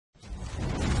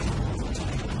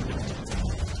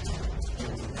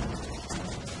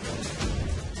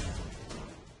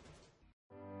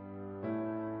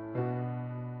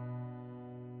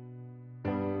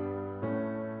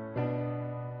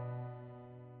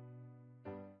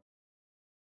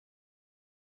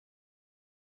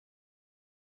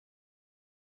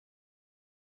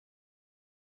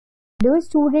Hello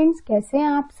students, कैसे हैं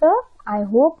आप सब? I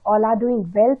hope all are doing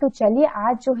well. तो चलिए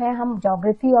आज जो है हम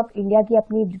ज्योग्राफी ऑफ इंडिया की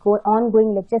अपनी ऑन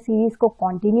गोइंग लेक्चर सीरीज को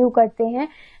कंटिन्यू करते हैं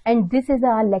and this is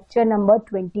our lecture number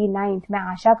 29। मैं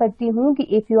आशा करती हूँ कि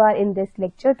if you are in this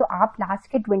lecture तो आप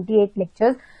लास्ट के 28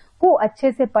 लेक्चर्स को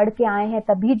अच्छे से पढ़ के आए हैं,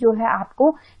 तभी जो है आपको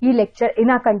ये lecture in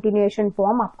a continuation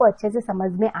form आपको अच्छे से समझ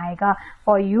में आएगा।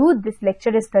 For you this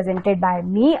lecture is presented by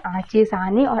me RJ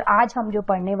Sahni और आज हम जो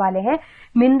पढ़ने वाले हैं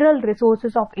मिनरल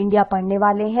रिसोर्सेज ऑफ इंडिया पढ़ने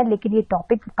वाले हैं, लेकिन ये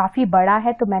टॉपिक काफी बड़ा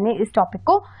है तो मैंने इस टॉपिक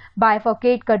को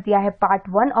बाइफर्केट कर दिया है पार्ट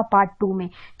 1 और पार्ट 2 में।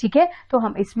 ठीक है, तो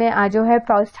हम इसमें आज जो है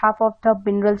first half of the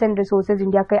minerals and resources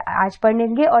India के आज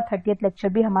पढ़ेंगे और 30th लेक्चर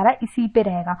भी हमारा इसी पे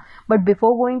रहेगा। But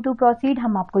before going to proceed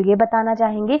हम आपको ये बताना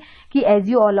चाहेंगे कि as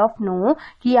you all of no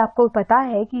कि आपको पता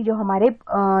है कि जो हमारे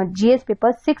जीएस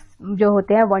पेपर 6 जो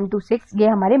होते हैं 1 to 6 ये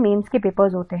हमारे मेंस के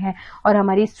पेपर्स होते हैं और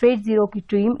हमारी StraightZero की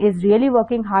team is really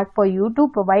working hard for you to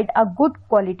provide a good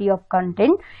quality of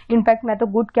content. In fact मैं तो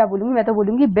गुड क्या बोलूंगी, मैं तो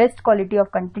बोलूंगी बेस्ट क्वालिटी ऑफ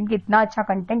कंटेंट। कितना अच्छा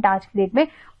कंटेंट आज की डेट में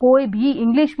कोई भी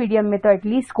इंग्लिश मीडियम में तो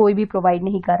एटलीस्ट कोई भी प्रोवाइड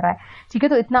नहीं कर रहा है। ठीक है,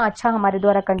 तो इतना अच्छा हमारे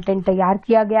द्वारा कंटेंट तैयार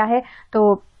किया गया है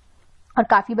तो और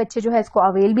काफी बच्चे जो है इसको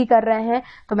अवेल भी कर रहे हैं।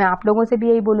 तो मैं आप लोगों से भी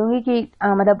यही बोलूंगी कि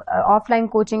मतलब ऑफलाइन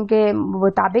कोचिंग के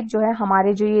मुताबिक जो है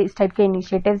हमारे जो ये इस टाइप के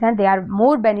इनिशिएटिव्स हैं they are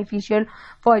more beneficial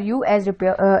for you as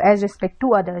respect to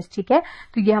others. ठीक है,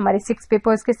 तो ये हमारे 6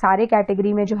 पेपर्स के सारे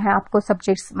कैटेगरी में जो है आपको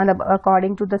सब्जेक्ट्स मतलब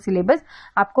अकॉर्डिंग टू द सिलेबस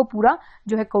आपको पूरा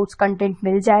जो है कोर्स कंटेंट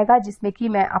मिल जाएगा, जिसमें कि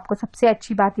मैं आपको सबसे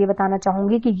अच्छी बात ये बताना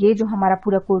चाहूंगी कि ये जो हमारा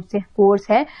पूरा कोर्स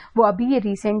है वो अभी ये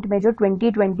रिसेंट में जो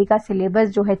 2020 का सिलेबस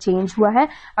जो है चेंज हुआ है,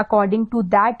 अकॉर्डिंग टू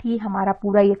दैट ही हमारा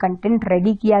पूरा ये कंटेंट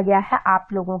रेडी किया गया है आप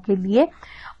लोगों के लिए।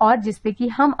 और जिसपे कि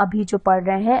हम अभी जो पढ़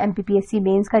रहे हैं एमपीपीएससी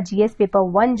मेंस का जीएस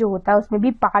पेपर 1 जो होता है उसमें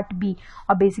भी पार्ट बी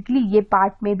और बेसिकली ये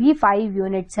पार्ट में भी 5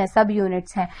 यूनिट्स हैं, सब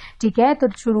यूनिट्स हैं। ठीक है, तो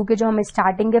शुरू के जो हम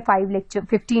स्टार्टिंग के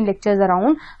 15 लेक्चर्स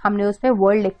अराउंड हमने उसमें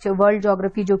वर्ल्ड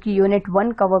ज्योग्राफी जो कि यूनिट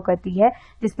 1 कवर करती है,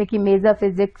 जिसमें कि major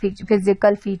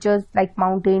physical features like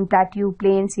mountain, plateau,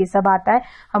 planes ये सब आता है,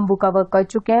 हम वो कवर कर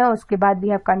चुके हैं। उसके बाद we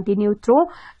have continue through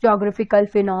geographical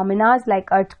phenomenas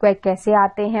like earthquake कैसे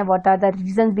आते हैं, what are the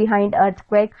reasons behind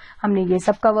earthquake, हमने ये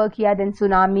सब कवर किया। देन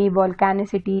सुनामी,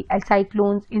 वोल्केनिसिटी,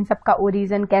 साइक्लोन्स, इन सब का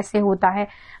ओरिजिन कैसे होता है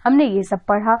हमने ये सब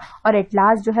पढ़ा। और एट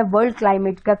लास्ट जो है वर्ल्ड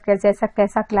क्लाइमेट का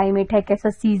कैसा क्लाइमेट है, कैसा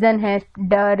सीजन है,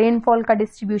 रेनफॉल का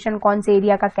डिस्ट्रीब्यूशन कौन से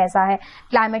एरिया का कैसा है,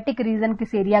 क्लाइमेटिक रीजन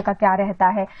किस एरिया का क्या रहता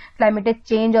है, क्लाइमेटिक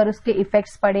चेंज और उसके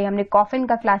इफेक्ट्स पढ़े हमने, कॉफिन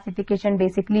का क्लासिफिकेशन,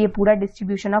 बेसिकली ये पूरा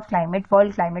distribution of climate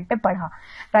world climate पे पढ़ा।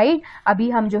 राइट, अभी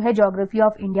हम जो है ज्योग्राफी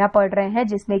ऑफ इंडिया पढ़ रहे हैं,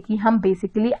 जिसमें कि हम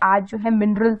बेसिकली आज जो है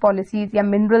मिनरल पॉलिसीज या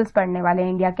मिनरल्स पढ़ने वाले हैं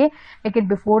इंडिया के। लेकिन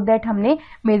बिफोर दैट हमने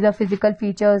major physical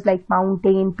features like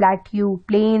mountain, plateau,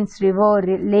 planes, river,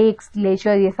 lakes,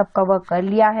 glacier ये सब कवर कर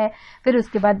लिया है। फिर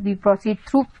उसके बाद we proceed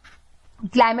through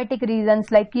climatic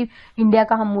reasons like कि इंडिया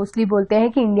का हम मोस्टली बोलते हैं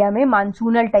कि इंडिया में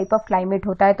मानसूनल टाइप ऑफ क्लाइमेट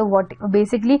होता है, तो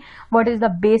what is the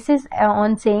basis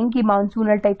on saying कि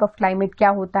मानसूनल टाइप ऑफ क्लाइमेट क्या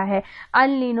होता है। अल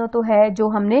नीनो तो है जो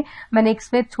मैंने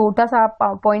इसमें छोटा सा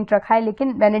पॉइंट रखा है,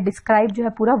 लेकिन मैंने डिस्क्राइब जो है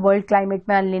पूरा वर्ल्ड क्लाइमेट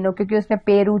में अल नीनो, क्योंकि उसमें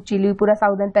पेरू, चिली, पूरा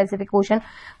साउदर्न पैसिफिक ओशन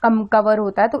कवर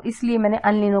होता है, तो इसलिए मैंने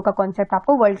अल नीनो का कॉन्सेप्ट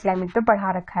आपको वर्ल्ड क्लाइमेट पे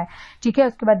पढ़ा रखा है। ठीक है,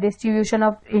 उसके बाद डिस्ट्रीब्यूशन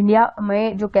ऑफ इंडिया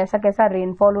में जो कैसा कैसा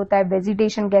रेनफॉल होता है,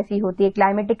 वेजिटेशन कैसी होती है,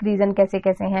 क्लाइमेटिक रीजन कैसे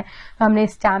कैसे हैं, तो हमने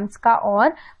स्टैम्प्स का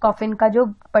और कॉफिन का जो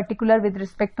particular with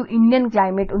respect to Indian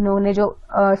climate उन्होंने जो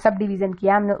सब डिवीजन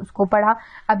किया हमने उसको पढ़ा।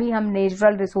 अभी हम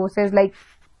natural resources like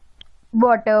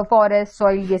water, forest,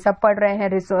 soil ये सब पढ़ रहे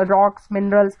हैं, रॉक्स,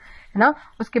 मिनरल्स, है ना।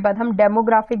 उसके बाद हम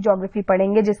डेमोग्राफिक ज्योग्राफी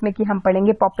पढ़ेंगे, जिसमें कि हम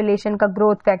पढ़ेंगे पॉपुलेशन का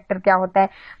ग्रोथ फैक्टर क्या होता है,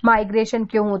 माइग्रेशन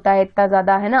क्यों होता है इतना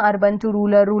ज्यादा, है ना, urban to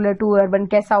rural, rural to urban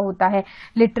कैसा होता है,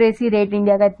 लिटरेसी रेट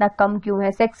इंडिया का इतना कम क्यों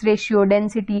है, सेक्स रेशियो,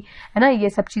 डेंसिटी, है ना, ये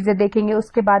सब चीजें देखेंगे।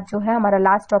 उसके बाद जो है हमारा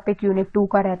लास्ट टॉपिक यूनिट 2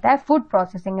 का रहता है food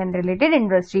processing and related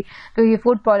industry. तो ये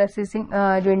फूड प्रोसेसिंग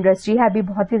जो इंडस्ट्री है अभी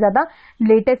बहुत ही ज्यादा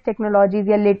लेटेस्ट टेक्नोलॉजीज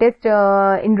या लेटेस्ट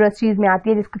इंडस्ट्रीज में आती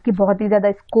है, जिसका कि बहुत ही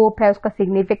ज्यादा स्कोप है, उसका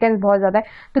सिग्निफिकेंस बहुत ज्यादा है।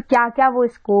 तो क्या क्या वो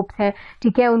स्कोप्स हैं,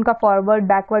 ठीक है, उनका forward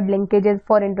backward linkages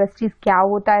for industries क्या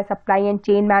होता है, सप्लाई एंड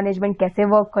चेन मैनेजमेंट कैसे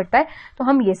वर्क करता है, तो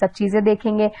हम ये सब चीजें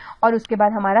देखेंगे। और उसके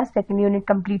बाद हमारा सेकंड यूनिट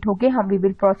कंप्लीट होके हम we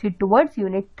will proceed towards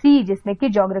unit 3, जिसमें कि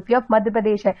ज्योग्राफी ऑफ मध्य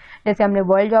प्रदेश है। जैसे हमने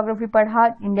वर्ल्ड ज्योग्राफी पढ़ा,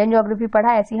 इंडियन ज्योग्राफी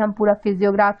पढ़ा, ऐसे ही हम पूरा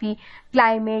physiography,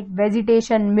 climate,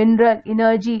 vegetation, mineral,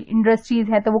 energy, industries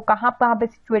है तो वो कहाँ पे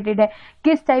सिचुएटेड है,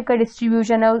 किस टाइप का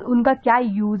डिस्ट्रीब्यूशन है, उनका क्या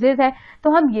यूजेस है, तो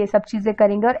हम ये सब चीजें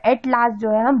करेंगे। और एट लास्ट जो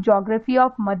है हम ज्योग्राफी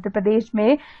ऑफ मध्य प्रदेश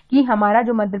में कि हमारा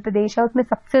जो मध्य प्रदेश है उसमें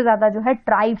सबसे ज्यादा जो है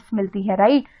ट्राइब्स मिलती है,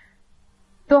 राइट।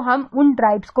 तो हम उन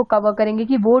ट्राइब्स को कवर करेंगे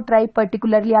कि वो ट्राइब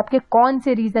पर्टिकुलरली आपके कौन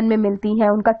से रीजन में मिलती हैं,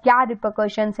 उनका क्या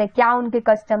रिपरकशंस है, क्या उनके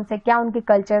कस्टम्स है, क्या उनके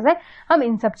कल्चर्स है, हम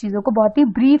इन सब चीजों को बहुत ही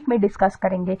ब्रीफ में डिस्कस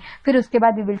करेंगे। फिर उसके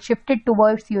बाद we will shift it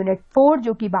towards unit 4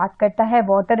 जो कि बात करता है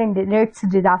water and it's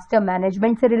disaster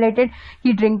management से रिलेटेड,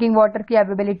 कि ड्रिंकिंग वाटर की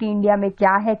अवेलेबिलिटी इंडिया में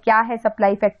क्या है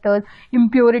सप्लाई फैक्टर्स,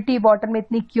 इम्प्योरिटी वाटर में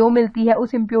इतनी क्यों मिलती है,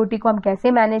 उस इम्प्योरिटी को हम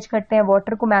कैसे मैनेज करते हैं,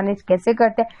 वाटर को मैनेज कैसे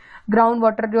करते हैं, ग्राउंड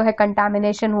वाटर जो है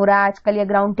कंटामिनेशन हो रहा है आजकल, या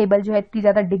ग्राउंड टेबल जो है इतनी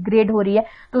ज्यादा डिग्रेड हो रही है,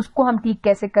 तो उसको हम ठीक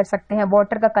कैसे कर सकते हैं,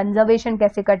 वाटर का कंजर्वेशन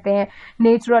कैसे करते हैं,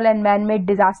 natural and man made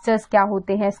disasters क्या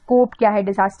होते हैं, स्कोप क्या है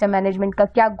डिजास्टर मैनेजमेंट का,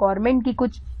 क्या गवर्नमेंट की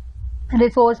कुछ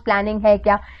रिसोर्स प्लानिंग है,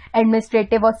 क्या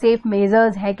एडमिनिस्ट्रेटिव और सेफ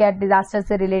मेजर्स है क्या डिजास्टर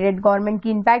से रिलेटेड, गवर्नमेंट की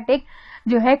इनफैक्ट एक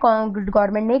जो है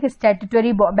गवर्नमेंट ने एक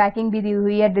स्टैट्यूटरी बैकिंग भी दी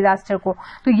हुई है डिजास्टर को,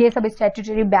 तो ये सब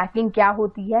स्टैट्यूटरी बैकिंग क्या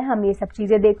होती है, हम ये सब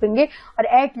चीजें देखेंगे। और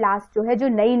एट लास्ट जो है जो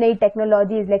नई नई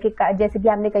टेक्नोलॉजीज लेके, जैसे कि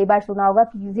हमने कई बार सुना होगा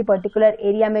कि किसी पर्टिकुलर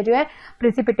एरिया में जो है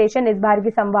प्रिसिपिटेशन इस बार की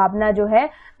संभावना जो है,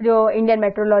 जो इंडियन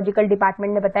मेट्रोलॉजिकल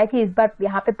डिपार्टमेंट ने बताया कि इस बार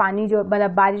यहाँ पे पानी जो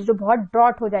मतलब बारिश जो बहुत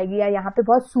ड्रॉट हो जाएगी या यहाँ पे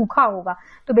बहुत सूखा होगा,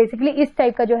 तो बेसिकली इस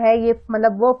टाइप का जो है ये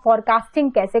मतलब वो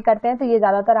फॉरकास्टिंग कैसे करते हैं, तो ये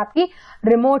ज्यादातर आपकी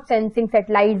रिमोट सेंसिंग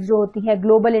सैटेलाइट्स जो होती है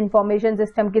ग्लोबल इंफॉर्मेशन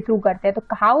सिस्टम के थ्रू करते हैं।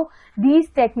 तो हाउ दीज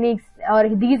टेक्निक्स और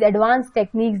दीज एडवांस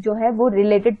टेक्निक्स जो है वो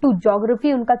रिलेटेड टू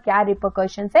ज्योग्राफी, उनका क्या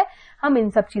रिपरकशंस है, हम इन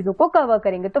सब चीजों को कवर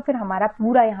करेंगे। तो फिर हमारा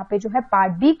पूरा यहाँ पे जो है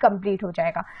पार्ट डी कंप्लीट हो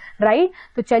जाएगा, राइट।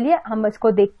 तो चलिए हम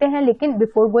इसको देखते हैं, लेकिन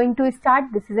before going to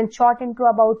start this is an short intro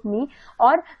about me.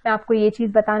 और मैं आपको ये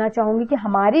चीज बताना चाहूंगी कि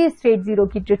हमारी StraightZero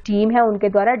की जो टीम है उनके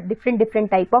द्वारा डिफरेंट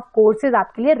टाइप ऑफ कोर्सेज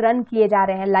आपके लिए रन किए जा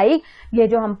रहे हैं। लाइक ये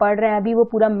जो हम पढ़ रहे हैं अभी वो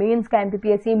पूरा मेंस का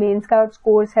MPPSC मेंस का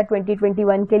कोर्स है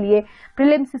 2021 के लिए,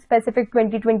 प्रीलिम्स स्पेसिफिक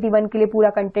 2021 के लिए पूरा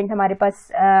कंटेंट हमारे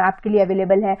पास आपके लिए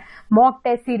अवेलेबल है, मॉक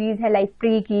टेस्ट सीरीज है लाइक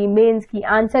प्री की, मेंस की,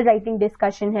 आंसर राइटिंग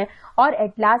डिस्कशन है। और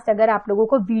एट लास्ट अगर आप लोगों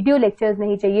को वीडियो लेक्चर्स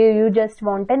नहीं चाहिए, you just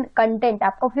want an content,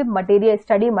 आपको सिर्फ मटेरियल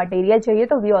स्टडी मटेरियल चाहिए,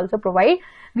 तो we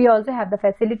also have the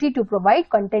facility to provide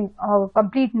content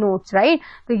complete notes, right.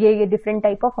 तो ये डिफरेंट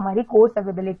टाइप ऑफ हमारी कोर्स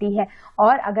अवेलेबिलिटी है।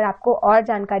 और अगर आपको और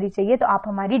जानकारी चाहिए तो आप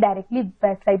हमारी डायरेक्टली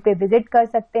वेबसाइट पे विजिट कर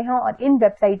सकते हैं, और इन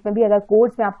वेबसाइट में भी अगर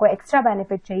कोर्स में आपको एक्स्ट्रा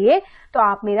बेनिफिट चाहिए तो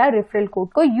आप मेरा रेफरल कोड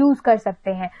को यूज कर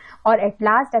सकते हैं। और एट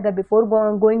लास्ट अगर बिफोर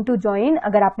गोइंग टू ज्वाइन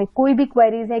अगर आपने कोई भी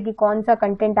क्वेरीज है कि कौन सा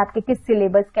कंटेंट आपके किस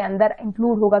सिलेबस के अंदर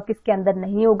इंक्लूड होगा, किसके अंदर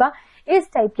नहीं होगा,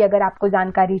 इस टाइप की अगर आपको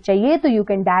जानकारी चाहिए तो you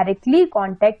can directly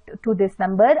contact to this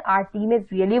number. Our team is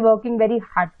really working very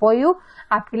hard for you.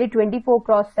 आपके लिए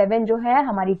 24/7 जो है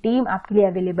हमारी टीम आपके लिए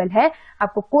अवेलेबल है।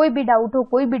 आपको कोई भी डाउट हो,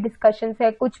 कोई भी डिस्कशन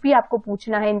है, कुछ भी आपको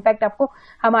पूछना है, इनफैक्ट आपको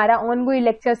हमारा ऑनगोइंग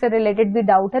लेक्चर से रिलेटेड भी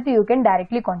डाउट है तो you can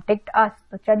directly contact us.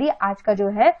 तो चलिए आज का जो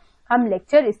है हम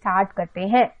लेक्चर स्टार्ट करते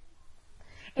हैं,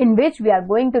 इन which we are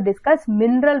going to discuss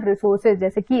mineral resources.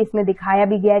 जैसे कि इसमें दिखाया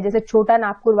भी गया है, जैसे छोटा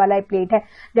नागपुर वाला प्लेट है,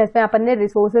 जैसे अपन ने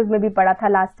रिसोर्सेज में भी पढ़ा था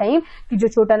लास्ट टाइम कि जो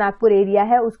छोटा नागपुर एरिया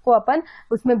है उसको अपन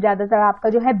उसमें ज्यादातर आपका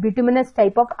जो है बिटुमिनस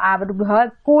टाइप ऑफ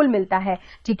कोल मिलता है,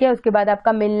 ठीक है। उसके बाद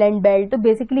आपका मिनलैंड बेल्ट, तो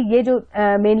बेसिकली ये जो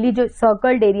मेनली जो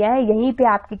सर्कल्ड एरिया है यहीं पे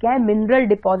आपके क्या है मिनरल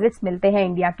डिपॉजिट्स मिलते हैं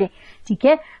इंडिया के, ठीक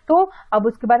है। तो अब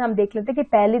उसके बाद हम देख लेते हैं कि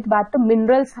पहली बात तो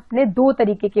मिनरल्स अपने दो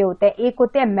तरीके के होते हैं, एक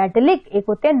होते हैं मेटेलिक, एक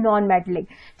होते हैं नॉन मेटेलिक,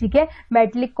 ठीक है।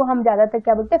 मेटेलिक को हम ज्यादातर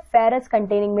क्या बोलते हैं, फेरस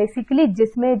कंटेनिंग, बेसिकली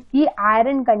जिसमें की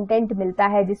आयरन कंटेंट मिलता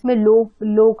है, जिसमें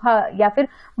लोहा या फिर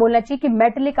बोलना चाहिए कि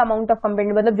मेटेलिक अमाउंट ऑफ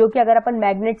कंटेंट, मतलब जो कि अगर अपन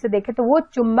मैग्नेट से देखें तो वो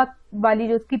चुंबक वाली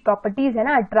जो उसकी प्रॉपर्टीज है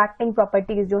ना, अट्रैक्टिंग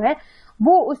प्रॉपर्टीज जो है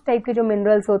वो उस टाइप के जो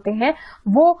मिनरल्स होते हैं,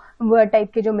 वो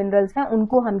टाइप के जो मिनरल्स हैं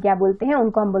उनको हम क्या बोलते हैं,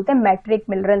 उनको हम बोलते हैं मेट्रिक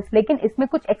मिनरल्स। लेकिन इसमें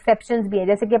कुछ एक्सेप्शंस भी है,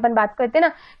 जैसे कि अपन बात करते हैं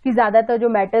ना कि ज्यादातर जो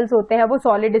मेटल्स होते हैं वो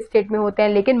सॉलिड स्टेट में होते हैं,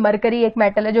 लेकिन मरकरी एक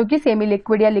मेटल है जो कि सेमी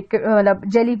लिक्विड या लिक्विड मतलब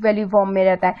जेली वैली फॉर्म में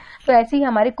रहता है। तो ऐसे ही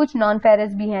हमारे कुछ नॉन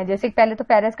फेरस भी हैं, जैसे पहले तो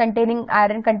फेरस कंटेनिंग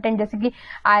आयरन कंटेंट, जैसे कि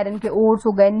आयरन के ओर्स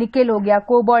हो गए, निकेल हो गया,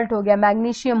 कोबाल्ट हो गया,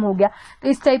 मैग्नीशियम हो गया, तो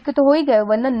इस टाइप के तो हो ही गए।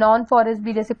 वरना नॉन फेरस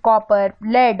भी जैसे copper,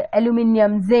 lead,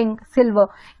 aluminium, zinc, silver,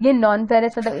 ये नॉन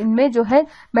फेरस, मतलब इनमें जो है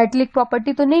मेटेलिक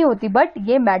प्रॉपर्टी तो नहीं होती बट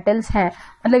ये मेटल्स हैं,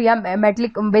 मतलब या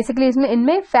मेटेलिक बेसिकली इसमें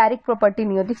इनमें फेरिक प्रॉपर्टी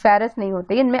नहीं होती, फेरस नहीं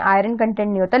होते, इनमें आयरन कंटेंट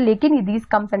नहीं होता, लेकिन these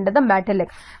comes under the metallic,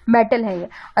 metal है ये।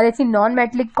 और ऐसी नॉन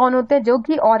मेटेलिक कौन होते हैं, जो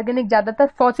कि ऑर्गेनिक, ज्यादातर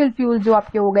फॉसिल फ्यूल जो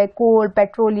आपके हो गए, कोल,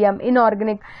 पेट्रोलियम,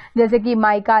 इनऑर्गेनिक जैसे कि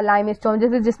माइका, लाइमस्टोन,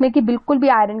 जैसे जिसमें कि बिल्कुल भी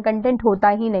आयरन कंटेंट होता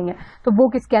ही नहीं है, तो वो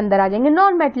किसके अंदर आ जाएंगे,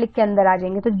 नॉन मेटेलिक के अंदर आ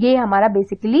जाएंगे। तो ये हमारा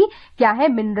बेसिकली क्या है,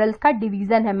 मिनरल्स का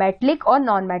डिवीजन है, मेटेलिक और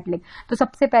नॉन मेटेलिक। तो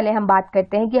सबसे पहले हम बात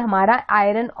करते हैं कि हमारा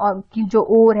आयरन की जो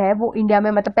ओर है वो इंडिया में,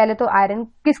 मतलब पहले तो आयरन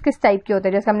किस किस टाइप के होते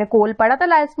हैं, जैसे हमने कोल पढ़ा था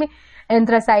लास्ट में,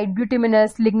 एंथ्रासाइट,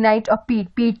 ब्यूटिमिनस, लिग्नाइट और पीट।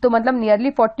 पीट तो मतलब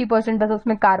नियरली 40% बस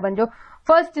उसमें कार्बन, जो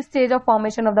first stage of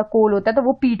formation of the coal होता है तो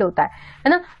वो पीट होता है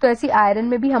ना। तो ऐसी आयरन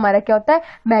में भी हमारा क्या होता है,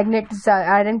 मैग्नेट,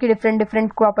 आयरन की डिफरेंट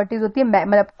डिफरेंट प्रॉपर्टीज होती है,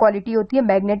 मतलब क्वालिटी होती है,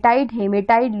 मैग्नेटाइट,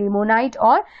 हेमेटाइट, लिमोनाइट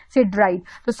और सिडराइट।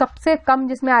 तो सबसे कम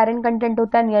जिसमें आयरन कंटेंट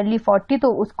होता है नियरली 40,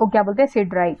 तो उसको क्या बोलते हैं,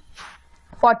 सिडराइट।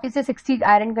 40 से 60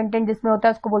 आयरन कंटेंट जिसमें होता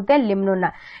है उसको बोलते हैं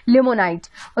लिमोनाइट।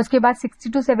 उसके बाद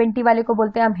 60 to 70 वाले को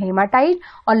बोलते हैं हम हेमाटाइट,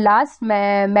 और लास्ट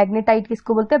मैग्नेटाइट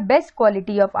किसको बोलते हैं, best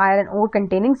quality of iron ore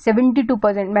containing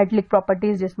 72% metallic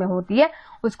properties जिसमें होती है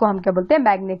उसको हम क्या बोलते हैं,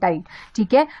 मैग्नेटाइट।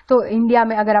 ठीक है, तो इंडिया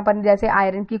में अगर अपन जैसे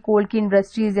आयरन की कोल की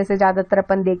इंडस्ट्रीज जैसे ज्यादातर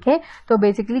अपन देखें तो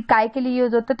बेसिकली काय के लिए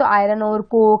यूज होता है, तो आयरन और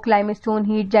कोक, लाइमस्टोन,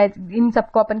 हीट, इन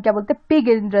सबको अपन क्या बोलते हैं, पिग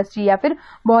इंडस्ट्री, या फिर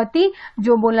बहुत ही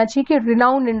जो बोलना चाहिए कि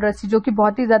रिनाउंड इंडस्ट्री, जो कि बहुत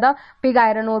ही ज्यादा पिग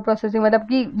आयरन और प्रोसेसिंग, मतलब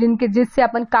कि जिससे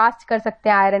अपन कास्ट कर सकते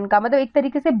हैं आयरन का, मतलब एक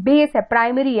तरीके से बेस है,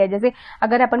 प्राइमरी है। जैसे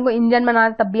अगर अपन को इंजन बनाना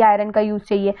तब भी आयरन का यूज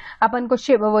चाहिए, अपन को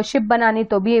शिप बनानी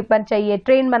तो भी अपन चाहिए,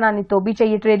 ट्रेन बनानी तो भी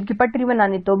चाहिए, ट्रेन की पटरी बनानी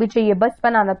तो भी चाहिए, बस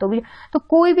बनाना तो भी, तो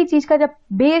कोई भी चीज का जब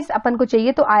बेस अपन को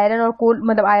चाहिए तो आयरन और कोल,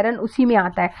 मतलब आयरन उसी में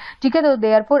आता है। ठीक है, तो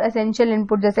देयरफॉर एसेंशियल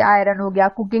इनपुट जैसे आयरन हो गया,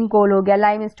 कुकिंग कोल हो गया,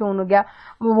 लाइमस्टोन हो गया,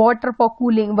 वाटर फॉर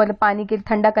कूलिंग, मतलब पानी के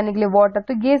ठंडा करने के लिए वाटर,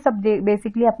 तो ये सब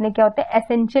बेसिकली अपने क्या होते हैं,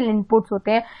 एसेंशियल इनपुट्स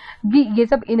होते हैं। ये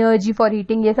सब एनर्जी फॉर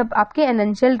हीटिंग, ये सब आपके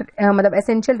मतलब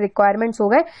एसेंशियल रिक्वायरमेंट्स हो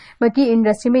गए। बाकी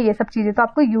इंडस्ट्री में ये सब चीजें तो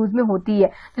आपको यूज में होती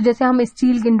है। तो जैसे हम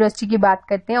स्टील की इंडस्ट्री की बात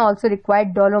करते हैं, also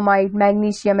required dolomite,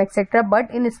 magnesium etcetera,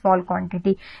 but in small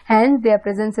quantity, hence there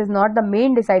presence is not the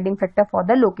main deciding factor for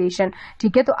the location.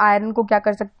 ठीक है, तो आयरन को क्या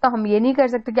कर सकते हैं हम, ये नहीं कर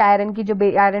सकते कि आयरन की जो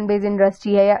आयरन बेस्ड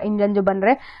इंडस्ट्री है या इंजन जो बन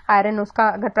रहे हैं आयरन उसका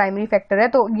अगर प्राइमरी फैक्टर है,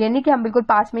 तो ये नहीं कि हम बिल्कुल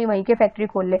पास में ही वहीं के फैक्ट्री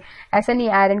खोल ले, ऐसा नहीं।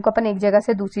 आयरन को अपन एक जगह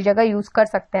से दूसरी जगह यूज कर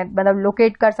सकते हैं, मतलब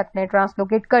लोकेट कर सकते हैं,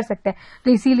 ट्रांसलोकेट कर सकते हैं।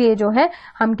 तो इसीलिए जो है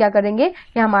हम क्या करेंगे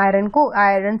कि हम आयरन को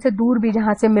आयरन से दूर भी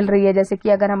जहां से मिल रही है, जैसे कि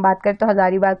अगर हम बात करें तो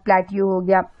हजारीबाग प्लेट्यू हो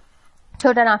गया,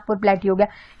 छोटा नागपुर प्लेट्यू हो गया,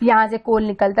 यहाँ से कोल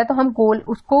निकलता है तो हम कोल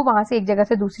उसको वहां से एक जगह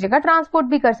से दूसरी जगह ट्रांसपोर्ट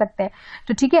भी कर सकते हैं।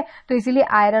 तो ठीक है, तो इसीलिए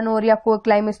आयरन और या कोल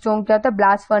क्लाइमस्टोन क्या होता है,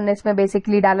 ब्लास्ट फर्नेस में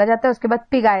बेसिकली डाला जाता है, उसके बाद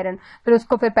पिग आयरन, फिर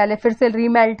उसको फिर पहले फिर से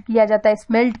रीमेल्ट किया जाता है,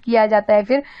 स्मेल्ट किया जाता है,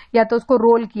 फिर या तो उसको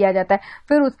रोल किया जाता है,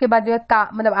 फिर उसके बाद जो है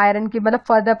मतलब आयरन की मतलब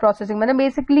फर्दर प्रोसेसिंग, मतलब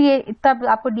बेसिकली ये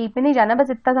इतना आपको डीप में नहीं जाना,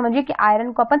 बस इतना समझिए कि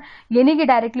आयरन को अपन ये नहीं कि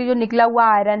डायरेक्टली जो निकला हुआ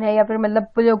आयरन है या फिर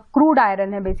मतलब जो क्रूड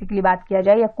आयरन है बेसिकली बात किया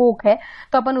जाए, या कोक है,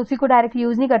 तो अपन उसी को डायरेक्ट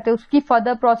यूज नहीं करते, उसकी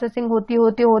फर्दर प्रोसेसिंग होती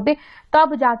होते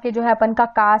तब जाके जो है अपन का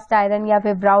कास्ट आयरन या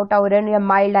फिर ब्राउट आयरन या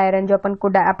माइल्ड आयरन जो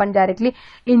अपन डायरेक्टली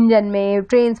इंजन में,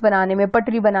 ट्रेन बनाने में,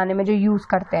 पटरी बनाने में जो यूज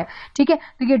करते हैं। ठीक है,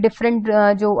 तो ये डिफरेंट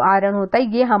जो आयरन होता है,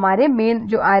 ये हमारे मेन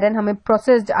जो आयरन हमें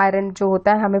प्रोसेस्ड आयरन जो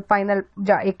होता है हमें फाइनल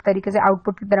एक तरीके से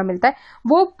आउटपुट की तरह मिलता है,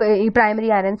 वो प्राइमरी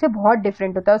आयरन से बहुत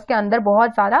डिफरेंट होता है। उसके अंदर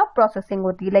बहुत सारा प्रोसेसिंग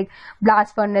होती है, लाइक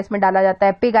ब्लास्ट फर्नेस में डाला जाता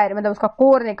है, पिग आयरन मतलब उसका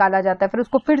कोर निकाला जाता है, फिर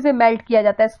उसको फिर से मेल्ट किया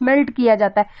जाता है, स्मेल्ट किया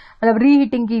जाता है, मतलब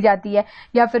रीहीटिंग की जाती है,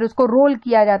 या फिर उसको रोल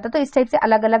किया जाता है। तो इस टाइप से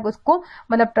अलग अलग उसको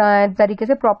मतलब तरीके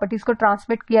से प्रॉपर्टीज को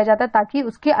ट्रांसमिट किया जाता है ताकि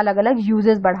उसके अलग अलग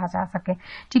यूजेस बढ़ा जा सके।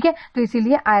 ठीक है, तो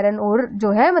इसीलिए आयरन ओर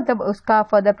जो है मतलब उसका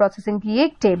फर्दर प्रोसेसिंग की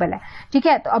एक टेबल है। ठीक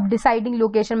है, तो अब डिसाइडिंग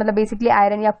लोकेशन मतलब बेसिकली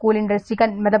आयरन या कोल इंडस्ट्री का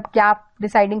मतलब क्या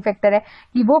डिसाइडिंग फैक्टर है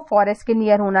कि वो फॉरेस्ट के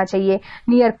नियर होना चाहिए,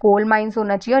 नियर कोल माइंस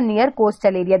होना चाहिए और नियर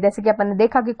कोस्टल एरिया। जैसे कि अपन ने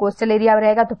देखा कि कोस्टल एरिया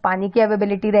रहेगा तो पानी की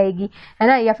अवेलेबिलिटी रहेगी, है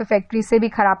ना, या फिर फैक्ट्री से भी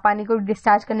खराब पानी को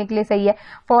डिस्चार्ज करने के लिए सही है।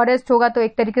 फॉरेस्ट होगा तो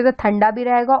एक तरीके से ठंडा भी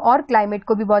रहेगा और क्लाइमेट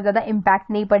को भी बहुत ज्यादा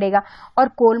इम्पैक्ट नहीं पड़ेगा, और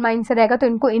कोल माइन से रहेगा तो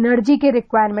इनको एनर्जी की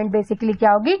रिक्वायरमेंट बेसिकली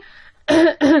क्या होगी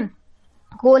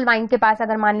कोल माइन के पास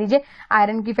अगर मान लीजिए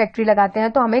आयरन की फैक्ट्री लगाते हैं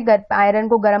तो हमें आयरन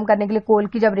को गर्म करने के लिए कोल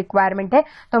की जब रिक्वायरमेंट है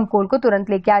तो हम कोल को तुरंत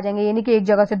लेके आ जाएंगे, ये नहीं कि एक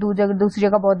जगह से दूसरी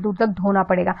जगह बहुत दूर तक धोना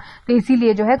पड़ेगा। तो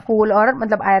इसीलिए जो है कोल और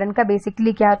मतलब आयरन का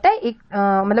बेसिकली क्या होता है एक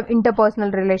मतलब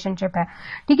इंटरपर्सनल रिलेशनशिप है।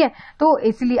 ठीक है, तो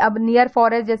इसलिए अब नियर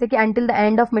फॉरेस्ट जैसे कि until the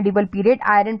end of medieval period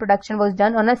iron production was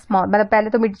done on a small, मतलब पहले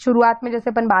तो शुरुआत में जैसे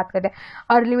अपन बात करते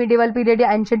हैं अर्ली मिडिवल पीरियड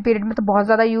या एंशिएंट पीरियड में तो बहुत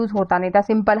ज्यादा यूज होता नहीं था,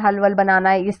 सिंपल हलवल बनाना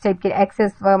है इस टाइप के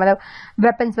एक्सेस मतलब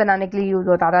वेपन्स बनाने के लिए यूज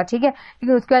होता था। ठीक है,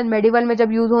 लेकिन उसके बाद मेडिवल में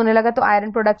जब यूज होने लगा तो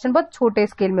आयरन प्रोडक्शन बहुत छोटे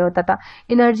स्केल में होता था।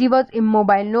 Energy was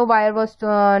immobile, no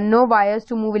wires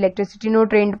to move electricity, know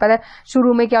train. पर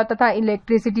शुरू में क्या होता था,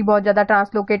 इलेक्ट्रिसिटी बहुत ज्यादा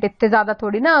ट्रांसलोकेट, इतने ज्यादा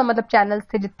थोड़ी ना मतलब चैनल्स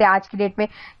थे जितने आज की डेट में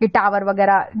ये टावर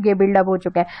वगैरह ये बिल्डअप हो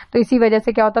चुके हैं। तो इसी वजह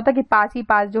से क्या होता था कि पास ही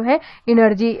पास जो है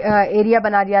एनर्जी एरिया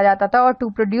बना दिया जाता था, और to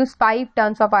produce 5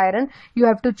 tons of iron you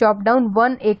have to chop down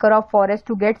 1 acre of forest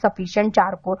to get sufficient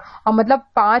charcoal. और मतलब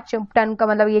 5 टन का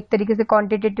मतलब एक तरीके से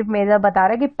क्वांटिटेटिव मेजर बता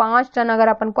रहा है कि 5 टन अगर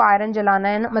अपन को आयरन जलाना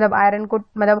है ना, मतलब आयरन को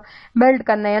मतलब मेल्ट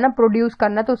करना है ना, प्रोड्यूस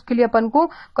करना है, तो उसके लिए अपन को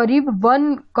करीब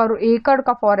 1 करोड़ एकड़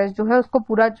का फॉरेस्ट जो है उसको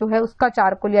पूरा जो है उसका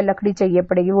चारकोल या लकड़ी चाहिए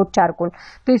पड़ेगी, वो चारकोल।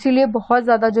 तो इसीलिए बहुत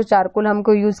ज्यादा जो चारकोल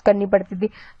हमको यूज करनी पड़ती थी।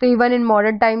 तो इवन इन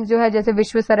मॉडर्न टाइम्स जो है, जैसे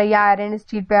विश्वेश्वरैया आयरन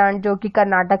स्टील प्लांट जो कि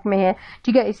कर्नाटक में है,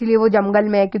 ठीक है, इसीलिए वो जंगल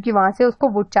में है क्योंकि वहां से उसको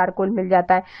वुड चारकोल मिल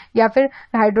जाता है। या फिर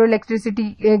हाइड्रो इलेक्ट्रिसिटी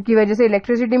की वजह से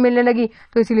इलेक्ट्रिसिटी मिलने लगी,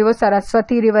 तो इसीलिए वो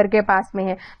सरस्वती रिवर के पास में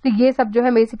है। तो ये सब जो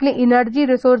है बेसिकली एनर्जी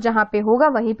रिसोर्स जहां पे होगा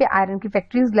वहीं पे आयरन की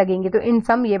फैक्ट्रीज लगेंगी। तो इन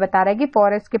सम ये बता रहा है कि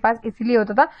फॉरेस्ट के पास इसीलिए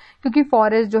होता था क्योंकि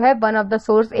फॉरेस्ट जो है वन ऑफ द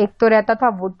सोर्स एक तो रहता था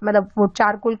वुड मतलब वुड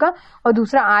चारकोल का, और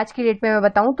दूसरा आज की डेट में मैं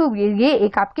बताऊं तो ये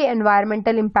एक आपके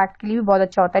एनवायरमेंटल इम्पैक्ट के लिए भी बहुत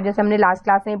अच्छा होता है। जैसे हमने लास्ट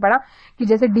क्लास में पढ़ा कि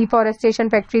जैसे डिफॉरेस्टेशन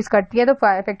फैक्ट्रीज करती है तो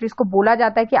फैक्ट्रीज को बोला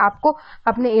जाता है कि आपको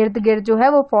अपने इर्द गिर्द जो है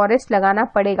वो फॉरेस्ट लगाना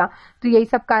पड़ेगा। तो यही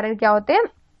सब कारण क्या होते हैं,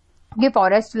 ये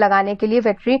फॉरेस्ट लगाने के लिए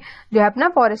फैक्ट्री जो है अपना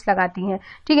फॉरेस्ट लगाती है।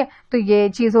 ठीक है, तो ये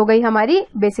चीज हो गई हमारी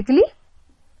बेसिकली।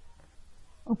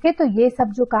 ओके, तो ये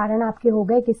सब जो कारण आपके हो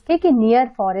गए किसके, कि नियर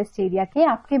फॉरेस्ट एरिया के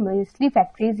आपके मोस्टली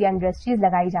फैक्ट्रीज या इंडस्ट्रीज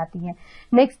लगाई जाती हैं।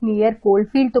 नेक्स्ट नियर कोल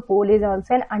फील्ड, तो coal is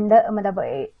also an under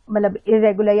मतलब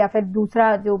इरेगुलर, या फिर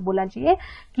दूसरा जो बोलना चाहिए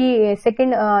कि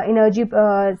सेकेंड एनर्जी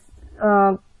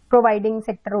प्रोवाइडिंग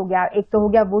सेक्टर हो गया। एक तो हो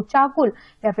गया वुड चारकोल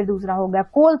या फिर दूसरा हो गया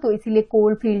कोल। तो इसीलिए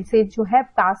कोल फील्ड से जो है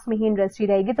पास में ही इंडस्ट्री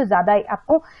रहेगी तो ज्यादा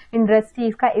आपको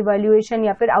इंडस्ट्रीज का इवैल्यूएशन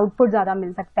या फिर आउटपुट ज्यादा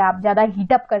मिल सकता है, आप ज्यादा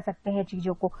हीटअप कर सकते हैं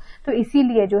चीजों को। तो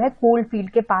इसीलिए जो है कोल फील्ड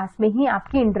के पास में ही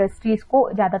आपकी इंडस्ट्रीज को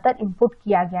ज्यादातर इनपुट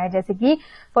किया गया है। जैसे कि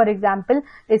फॉर एग्जाम्पल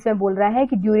इसमें बोल रहा है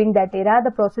कि during that era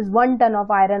the process 1 ton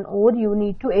of iron ore you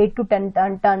need to 8 to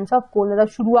 10 tons of coal. मतलब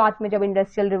शुरुआत में जब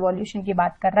इंडस्ट्रियल रिवॉल्यूशन की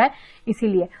बात कर रहा है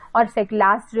इसीलिए। और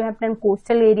लास्ट जो है अपने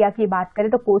कोस्टल एरिया की बात करें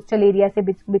तो कोस्टल एरिया से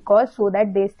because so that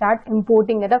they start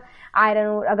importing, मतलब आयरन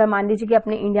ओर। अगर मान लीजिए कि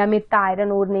अपने इंडिया में इतना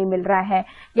आयरन ओर नहीं मिल रहा है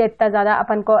या इतना ज्यादा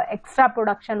अपन को एक्स्ट्रा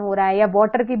प्रोडक्शन हो रहा है या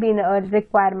वाटर की भी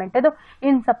रिक्वायरमेंट है, तो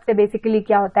इन सबसे बेसिकली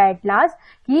क्या होता है एट लास्ट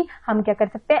कि हम क्या कर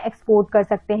सकते हैं, एक्सपोर्ट कर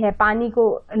सकते हैं, पानी को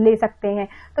ले सकते हैं।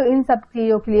 तो इन सब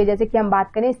चीजों के लिए जैसे कि हम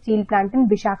बात करें steel plant in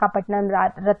Visakhapatnam,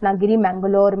 Ratnagiri,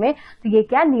 Mangalore में, तो ये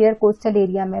क्या नियर कोस्टल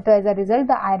एरिया में। तो as a result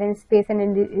the iron space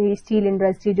and steel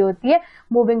industry जो होती है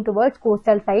moving towards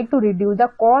coastal side to reduce the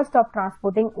cost of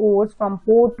transporting ores from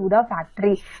port to the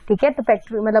factory. ठीक है, तो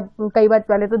फैक्ट्री मतलब कई बार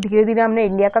पहले तो धीरे धीरे हमने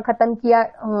इंडिया का खत्म किया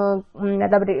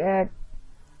मतलब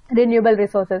renewable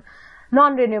resources,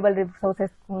 non renewable resources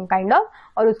kind of.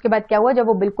 और उसके बाद क्या हुआ, जब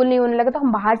वो बिल्कुल नहीं होने लगे तो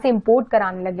हम बाहर से इंपोर्ट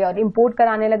कराने लगे, और इंपोर्ट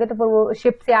कराने लगे तो फिर वो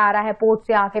शिप से आ रहा है, पोर्ट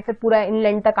से आके फिर पूरा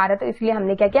इनलैंड तक आ रहा है। तो इसलिए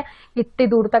हमने क्या किया, इतनी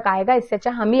दूर तक आएगा, इससे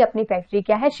अच्छा हम ही अपनी फैक्ट्री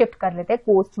क्या है शिफ्ट कर लेते हैं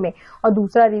कोस्ट में। और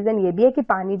दूसरा रीजन ये भी है कि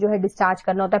पानी जो है डिस्चार्ज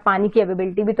करना होता है, पानी की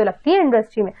अवेलेबिलिटी भी तो लगती है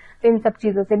इंडस्ट्री में, तो इन सब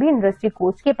चीजों से भी इंडस्ट्री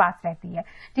कोस्ट के पास रहती है।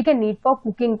 ठीक है, नीड फॉर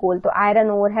कुकिंग कोल, तो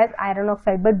iron ore has iron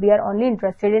oxide but we are only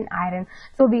interested in iron,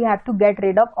 so we have to get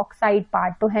rid of oxide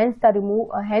part. तो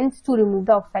hence to remove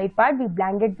the oxide part we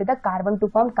blend it with the carbon to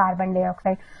form carbon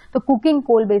dioxide। तो cooking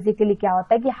coal basically क्या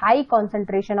होता है कि high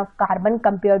concentration of carbon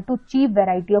compare to cheap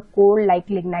variety of coal like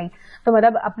lignite. तो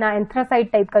मतलब अपना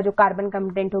एंथ्रासाइड type का जो कार्बन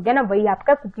कंटेंट हो गया ना, वही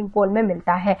आपका कुकिंग कोल में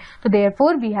मिलता है। तो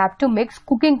therefore we have to mix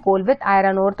cooking coal with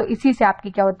iron ore. तो इसी से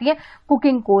आपकी क्या होती है,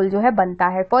 कुकिंग कोल जो है बनता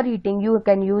है। For heating you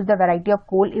can use the variety of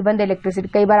coal even the electricity.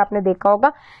 कई बार आपने देखा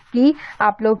होगा कि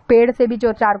आप लोग पेड़ से भी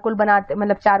जो चारकोल बनाते,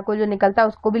 मतलब चारकोल जो निकलता है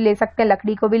उसको भी ले सकते हैं,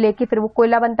 लकड़ी को भी लेके फिर वो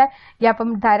कोयला बनता है, या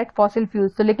फिर डायरेक्ट फॉसिल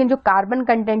फ्यूल्स। तो लेकिन जो कार्बन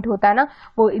कंटेंट होता है ना,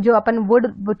 वो जो अपन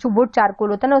वुड चारकोल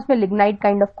होता है ना, उसमें lignite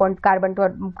kind of carbon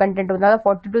content होता है,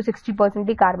 40 to 60%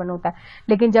 ही कार्बन होता है।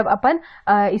 लेकिन जब अपन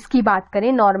इसकी बात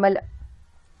करें नॉर्मल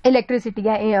इलेक्ट्रिसिटी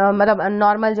या मतलब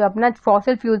नॉर्मल जो अपना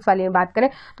फॉसिल फ्यूल्स वाले में बात करें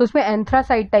तो उसमें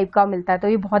एंथ्रासाइड टाइप का मिलता है। तो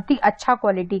ये बहुत ही अच्छा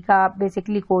क्वालिटी का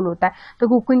बेसिकली कोल होता है। तो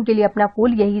कुकिंग के लिए अपना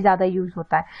कोल यही ज्यादा यूज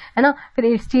होता है ना।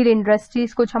 फिर स्टील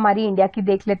इंडस्ट्रीज कुछ हमारी इंडिया की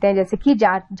देख लेते हैं, जैसे कि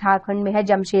झारखंड में है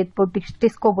जमशेदपुर,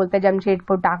 टिस्को बोलते हैं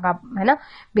जमशेदपुर, टाका है ना,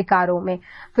 बिकारो में।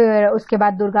 फिर उसके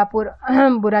बाद दुर्गापुर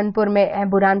बुरहानपुर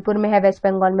में है वेस्ट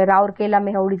बंगाल में, राउरकेला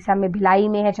में है उड़ीसा में, भिलाई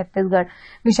में है छत्तीसगढ़,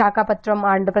 विशाखापट्टनम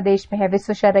आंध्र प्रदेश में है,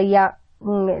 विश्वेश्वरैया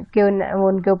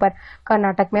उनके ऊपर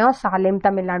कर्नाटक में, और सालेम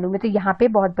तमिलनाडु में। तो यहाँ पे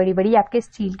बहुत बड़ी बड़ी आपके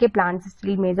स्टील के plants,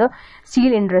 steel major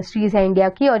steel industries है इंडिया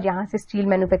की, और यहाँ से स्टील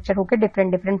मैन्युफैक्चर होकर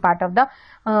different part of the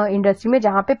industry में,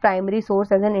 जहाँ पे प्राइमरी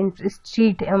सोर्स एज एन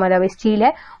मतलब स्टील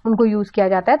है उनको यूज किया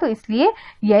जाता है, तो इसलिए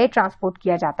यह ट्रांसपोर्ट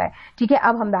किया जाता है। ठीक है,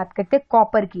 अब हम बात करते हैं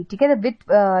कॉपर की। ठीक है, with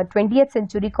 20th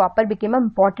century copper became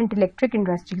important electric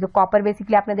industry. तो कॉपर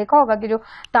बेसिकली आपने देखा होगा कि जो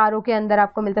तारों के अंदर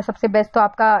आपको मिलता है, सबसे बेस्ट तो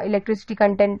आपका इलेक्ट्रिसिटी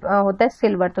कंटेंट होता है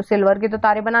सिल्वर, तो सिल्वर के तो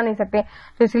तारे बना नहीं सकते,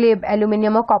 तो इसलिए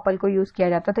एल्यूमिनियम और कॉपर को यूज किया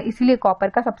जाता है, तो इसीलिए कॉपर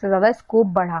का सबसे ज्यादा स्कोप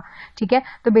बढ़ा। ठीक है,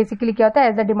 तो बेसिकली क्या होता है,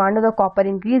 as the demand of the copper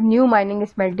increase, new mining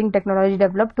smelting technology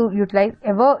develop to utilise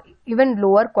even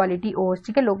lower quality ores.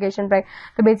 ठीक है, लोकेशन प्राइस,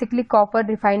 तो बेसिकली कॉपर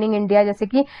रिफाइनिंग इंडिया, जैसे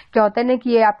कि क्या होता है ना कि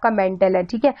ये आपका मेंटल है,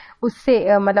 ठीक है,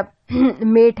 उससे मतलब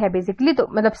मेट है बेसिकली, तो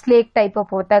मतलब स्लेक टाइप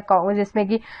ऑफ होता है जिसमें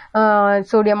कि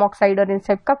सोडियम ऑक्साइड और इन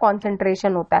सब का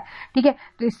कॉन्सेंट्रेशन होता है। ठीक है,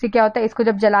 तो इससे क्या होता है, इसको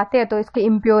जब जलाते हैं तो इसके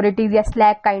इम्प्योरिटीज या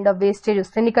स्लैग काइंड ऑफ वेस्टेज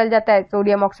उससे निकल जाता है,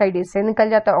 सोडियम ऑक्साइड इससे निकल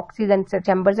जाता है, ऑक्सीजन से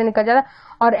चैम्बर से निकल जाता है,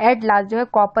 और एट लास्ट जो है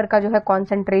कॉपर का जो है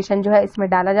कॉन्सेंट्रेशन जो है इसमें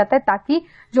डाला जाता है, ताकि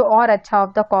जो और अच्छा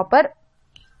ऑफ द कॉपर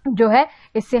जो है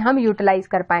इससे हम यूटिलाइज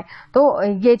कर पाए। तो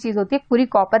ये चीज होती है पूरी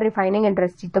कॉपर रिफाइनिंग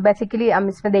इंडस्ट्री। तो बेसिकली हम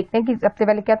इसमें देखते हैं कि सबसे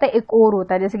पहले क्या होता है, एक ओर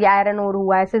होता है, जैसे कि आयरन ओर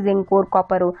हुआ, ऐसे जिंक ओर,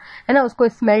 कॉपर ओर, है ना, उसको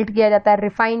स्मेल्ट किया जाता है,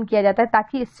 रिफाइन किया जाता है,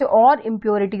 ताकि इससे और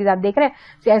इम्प्योरिटीज, आप देख रहे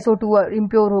हैं SO2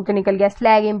 इम्प्योर होकर निकल गया,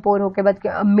 स्लैग इम्प्योर होकर बच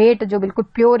गया, मेट जो बिल्कुल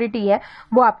प्योरिटी है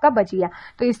वो आपका बच गया।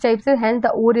 तो इस टाइप से hence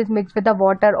the ore is mix with the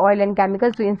water, oil and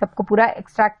chemicals, तो इन सबको पूरा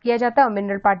एक्सट्रैक्ट किया जाता है, और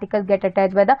mineral particles get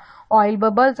attach by the oil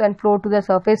bubbles and flow to the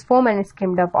surface foam and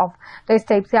skimmed up of. तो इस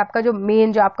टाइप से आपका जो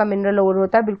मेन जो आपका मिनरल ओर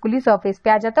होता है बिल्कुल ही सरफेस पे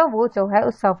आ जाता है, वो जो है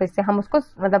उस सरफेस से हम उसको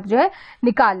मतलब जो है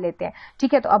निकाल लेते हैं।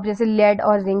 ठीक है, तो अब जैसे लेड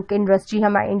और जिंक इंडस्ट्री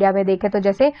हम इंडिया में देखें तो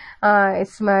जैसे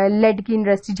इसमें लेड की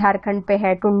इंडस्ट्री झारखंड पे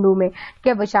है, टुंडू में। ठीक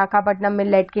है, विशाखापट्टनम में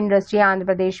लेड की इंडस्ट्री है, आंध्र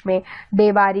प्रदेश में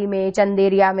देवारी में,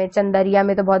 चंदेरिया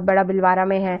में तो बहुत बड़ा बिलवारा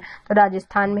में है, तो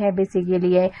राजस्थान में है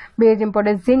बेसिकली। है बेस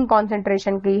इंपोर्टेंट जिंक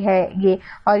कॉन्सेंट्रेशन की है ये,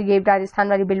 और ये राजस्थान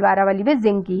वाली बिलवारा वाली भी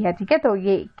जिंक की है। ठीक है, तो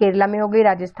ये केरला में हो गई,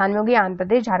 राजस्थान में हो गई, आंध्र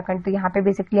प्रदेश, झारखंड, तो यहाँ पे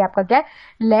बेसिकली आपका क्या है,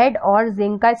 लेड और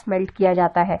जिंक का स्मेल्ट किया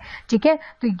जाता है। ठीक है,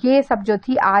 तो ये सब जो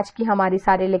थी आज की हमारी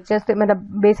सारे लेक्चर्स, मतलब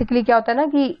बेसिकली क्या होता है ना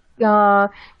कि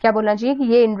क्या बोलना चाहिए कि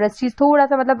ये इंडस्ट्रीज थोड़ा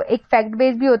सा मतलब एक फैक्ट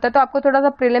बेस्ड भी होता है, तो आपको थोड़ा सा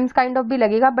प्रीलिम्स काइंड ऑफ भी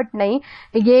लगेगा, बट नहीं,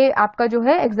 ये आपका जो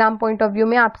है एग्जाम पॉइंट ऑफ व्यू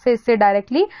में आपसे इससे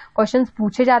डायरेक्टली क्वेश्चंस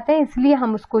पूछे जाते हैं, इसलिए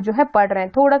हम उसको जो है पढ़ रहे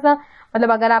हैं। थोड़ा सा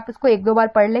मतलब अगर आप इसको एक दो बार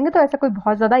पढ़ लेंगे तो ऐसा कोई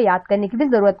बहुत ज्यादा याद करने की भी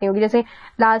जरूरत नहीं होगी। जैसे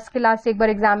लास्ट एक बार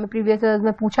एग्जाम में प्रीवियस ईयर्स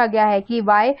में पूछा गया है कि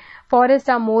Y forest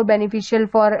are more beneficial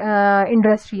for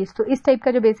industries, तो इस टाइप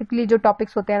का जो बेसिकली जो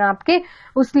टॉपिक्स होते हैं ना आपके,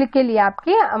 उसके लिए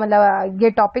आपके मतलब ये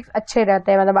टॉपिक्स अच्छे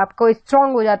रहते हैं, मतलब आपको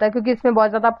स्ट्रांग हो जाता है, क्योंकि इसमें बहुत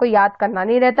ज्यादा आपको याद करना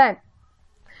नहीं रहता है,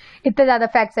 इतने ज्यादा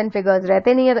फैक्ट्स एंड फिगर्स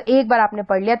रहते नहीं है। तो एक बार आपने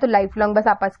पढ़ लिया तो लाइफ लॉन्ग बस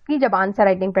आपस की जब आंसर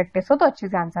राइटिंग प्रैक्टिस हो तो अच्छे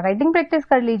से आंसर राइटिंग प्रैक्टिस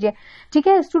कर लीजिए। ठीक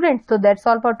है स्टूडेंट्स, तो that's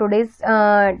all for today's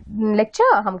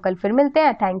lecture. हम कल फिर मिलते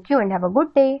हैं। Thank you and have a good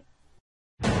day.